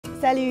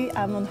Salut,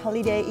 I'm on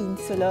holiday in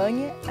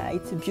Sologne.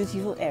 It's a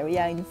beautiful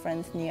area in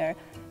France near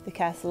the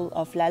castle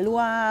of La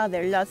Loire.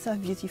 There are lots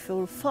of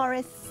beautiful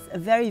forests,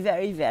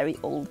 very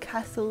old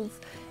castles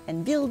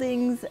and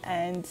buildings,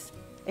 and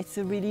it's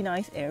a really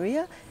nice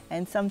area.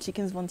 And some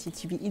chickens wanted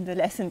to be in the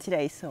lesson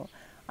today, so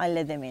I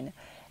let them in.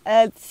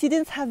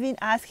 Students have been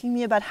asking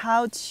me about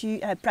how to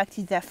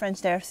practice their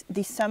French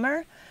this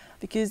summer,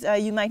 because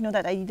you might know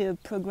that I did a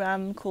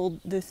program called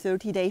the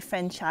 30-Day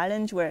French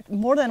Challenge, where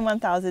more than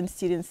 1,000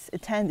 students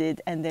attended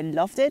and they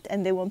loved it,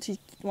 and they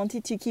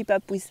wanted to keep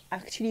up with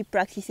actually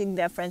practicing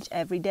their French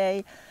every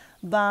day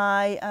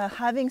by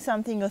having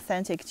something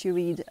authentic to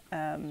read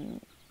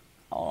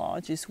or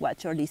just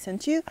watch or listen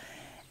to.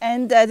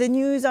 And the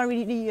news are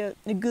really a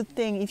good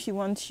thing if you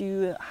want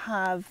to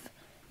have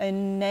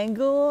an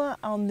angle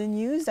on the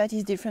news that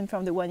is different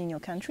from the one in your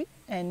country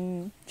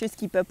and just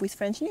keep up with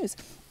French news.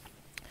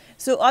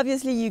 So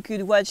obviously you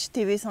could watch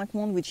TV5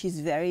 Monde, which is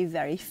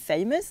very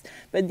famous,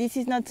 but this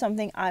is not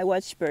something I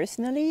watch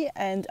personally,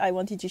 and I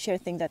wanted to share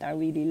things that I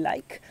really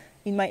like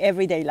in my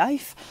everyday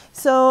life.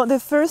 So the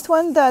first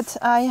one that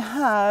I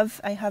have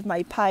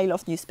my pile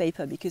of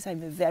newspaper, because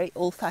I'm a very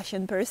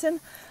old-fashioned person.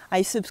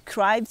 I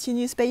subscribe to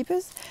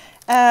newspapers.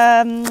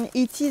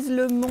 It is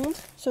Le Monde,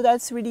 so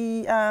that's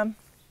really the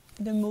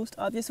most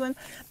obvious one,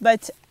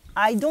 but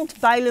I don't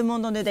buy Le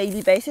Monde on a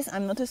daily basis.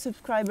 I'm not a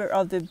subscriber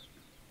of the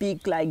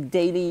big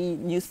daily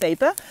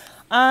newspaper.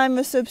 I'm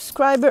a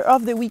subscriber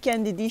of the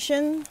weekend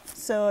edition,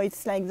 so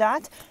it's like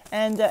that,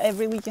 and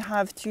every week I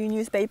have two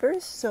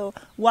newspapers. So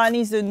one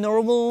is the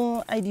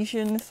normal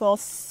edition for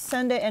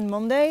Sunday and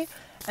Monday,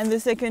 and the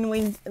second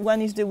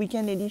one is the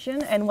weekend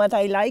edition. And what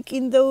I like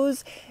in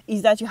those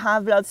is that you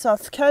have lots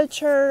of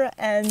culture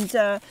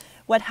and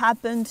what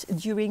happened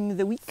during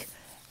the week,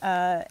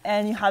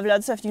 and you have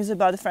lots of news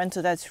about France,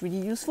 so that's really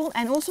useful.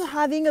 And also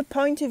having a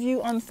point of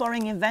view on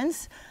foreign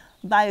events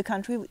by a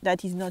country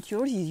that is not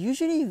yours is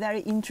usually very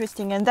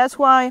interesting, and that's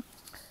why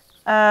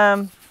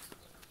I'm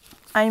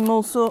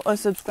also a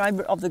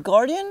subscriber of The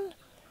Guardian,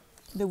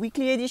 the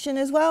weekly edition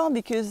as well,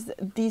 because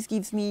this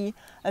gives me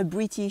a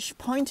British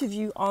point of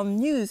view on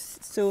news,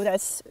 so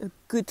that's a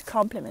good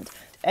compliment.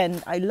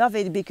 And I love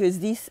it because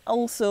this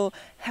also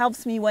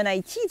helps me when I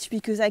teach,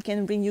 because I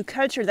can bring you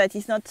culture that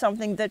is not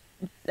something that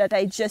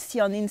I just see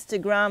on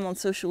Instagram, on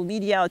social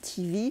media or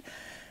TV,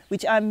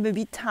 which I'm a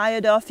bit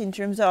tired of in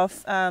terms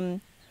of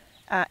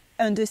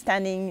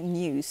understanding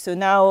news. So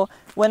now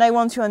when I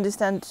want to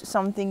understand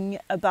something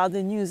about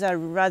the news, I'd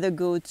rather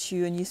go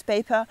to a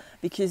newspaper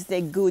because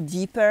they go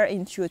deeper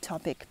into a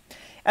topic.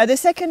 The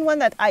second one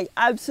that I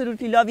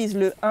absolutely love is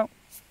Le 1.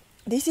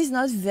 This is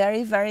not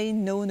very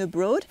known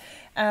abroad.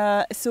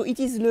 So it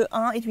is Le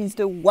 1, it means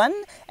the one.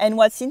 And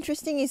what's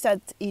interesting is that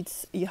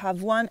you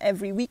have one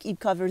every week. It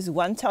covers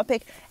one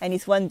topic and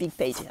it's one big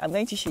page. I'm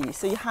going to show you.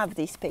 So you have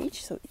this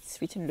page, so it's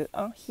written Le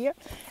 1 here,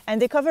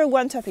 and they cover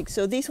one topic.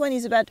 So this one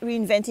is about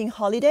reinventing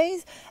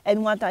holidays,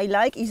 and what I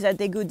like is that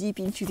they go deep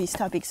into this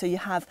topic. So you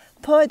have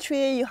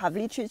poetry, you have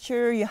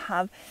literature, you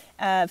have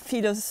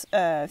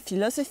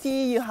philosophy,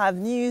 you have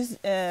news,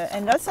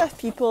 and lots of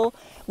people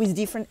with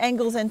different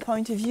angles and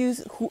point of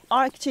views who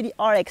actually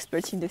are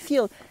experts in the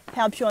field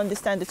help you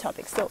understand the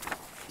topic. So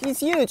it's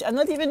huge. I'm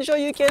not even sure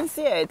you can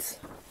see it.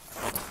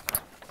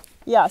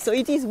 Yeah, so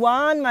it is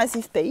one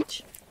massive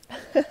page.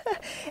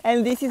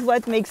 And this is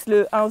what makes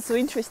Le 1 so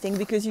interesting,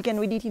 because you can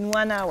read it in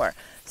 1 hour.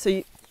 So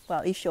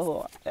if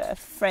you're a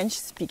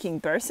French-speaking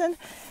person,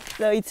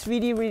 so it's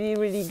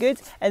really good.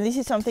 And this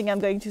is something I'm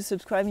going to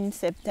subscribe in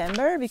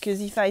September,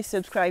 because if I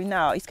subscribe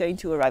now, it's going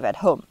to arrive at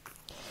home.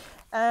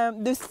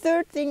 The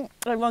third thing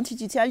I wanted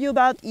to tell you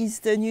about is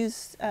the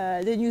news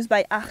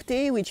by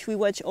Arte, which we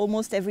watch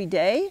almost every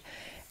day.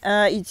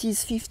 It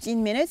is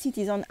 15 minutes. It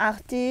is on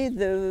Arte,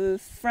 the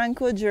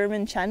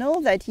Franco-German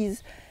channel that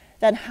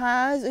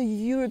has a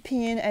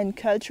European and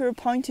cultural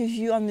point of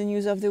view on the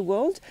news of the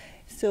world.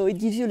 So it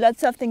gives you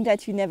lots of things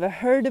that you never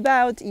heard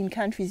about in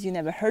countries you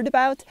never heard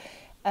about.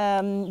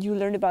 You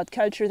learn about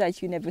culture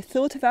that you never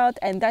thought about,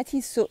 and that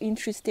is so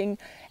interesting.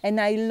 And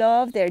I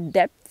love their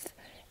depth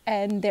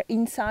and their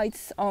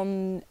insights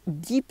on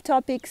deep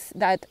topics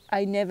that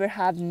I never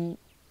have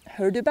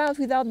heard about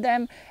without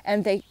them,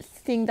 and they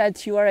think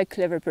that you are a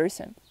clever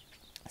person.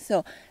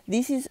 So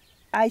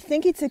I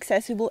think it's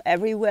accessible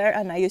everywhere,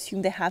 and I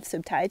assume they have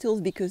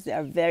subtitles because they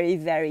are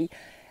very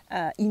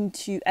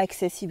into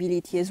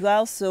accessibility as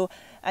well. So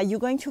you're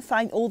going to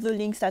find all the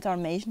links that are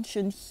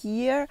mentioned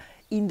here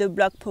in the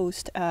blog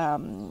post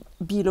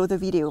below the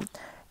video.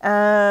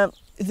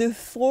 The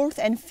fourth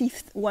and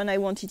fifth one I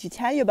wanted to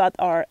tell you about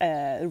are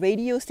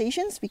radio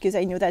stations, because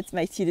I know that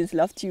my students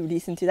love to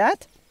listen to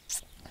that.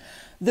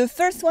 The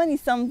first one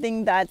is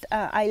something that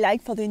I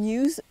like for the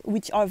news,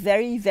 which are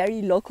very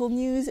local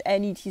news,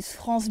 and it is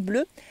France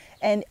Bleu.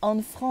 And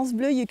on France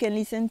Bleu you can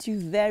listen to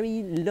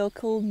very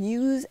local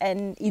news,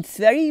 and it's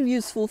very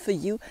useful for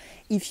you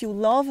if you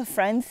love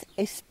France,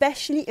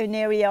 especially an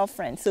area of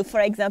France. So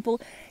for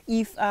example,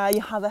 if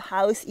you have a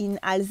house in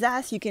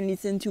Alsace, you can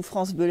listen to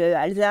France Bleu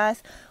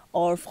Alsace,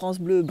 or France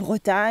Bleu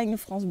Bretagne,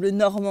 France Bleu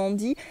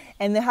Normandie,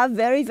 and they have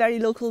very, very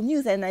local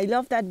news. And I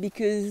love that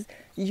because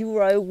you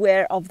are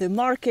aware of the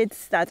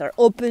markets that are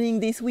opening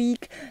this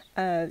week,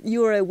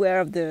 you are aware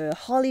of the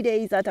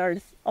holidays that are,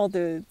 or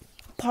the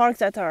parks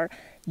that are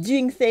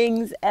doing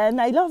things, and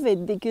I love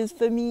it because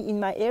for me in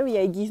my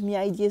area it gives me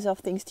ideas of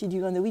things to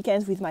do on the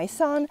weekends with my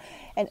son,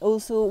 and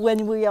also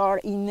when we are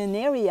in an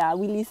area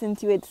we listen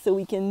to it so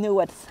we can know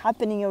what's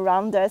happening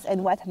around us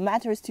and what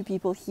matters to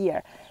people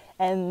here.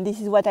 And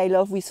this is what I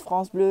love with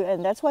France Bleu,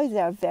 and that's why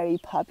they are very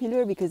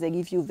popular, because they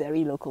give you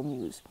very local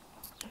news.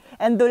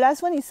 And the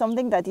last one is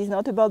something that is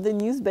not about the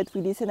news, but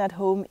we listen at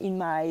home in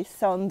my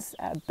son's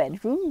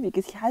bedroom,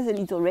 because he has a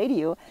little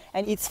radio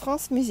and it's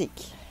France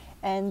Musique.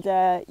 And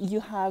you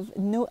have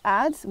no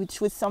ads, which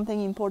was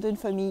something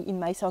important for me in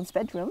my son's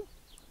bedroom.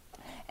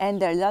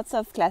 And there are lots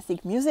of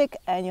classic music,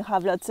 and you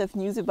have lots of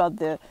news about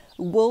the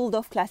world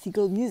of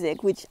classical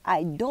music, which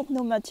I don't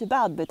know much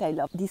about, but I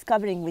love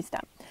discovering with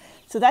them.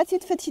 So that's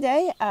it for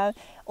today.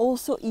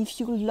 Also, if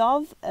you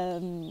love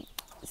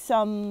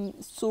some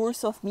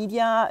source of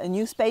media, a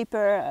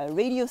newspaper, a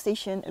radio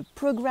station, a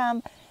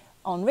program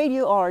on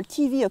radio or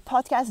TV, a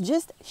podcast,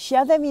 just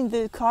share them in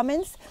the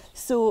comments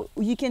so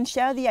you can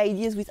share the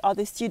ideas with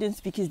other students,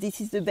 because this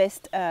is the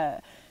best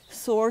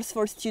source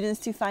for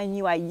students to find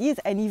new ideas,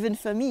 and even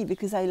for me,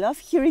 because I love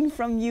hearing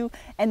from you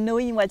and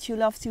knowing what you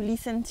love to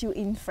listen to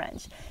in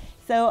French.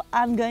 So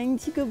I'm going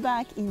to go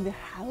back in the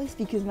house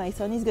because my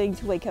son is going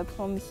to wake up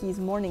from his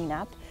morning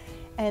nap,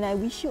 and I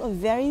wish you a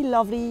very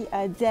lovely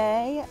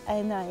day,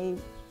 and I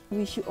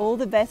wish you all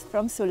the best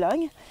from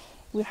Sologne.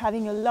 We're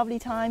having a lovely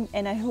time,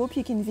 and I hope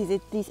you can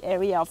visit this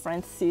area of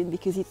France soon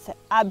because it's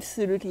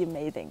absolutely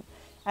amazing.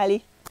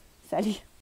 Allez, salut!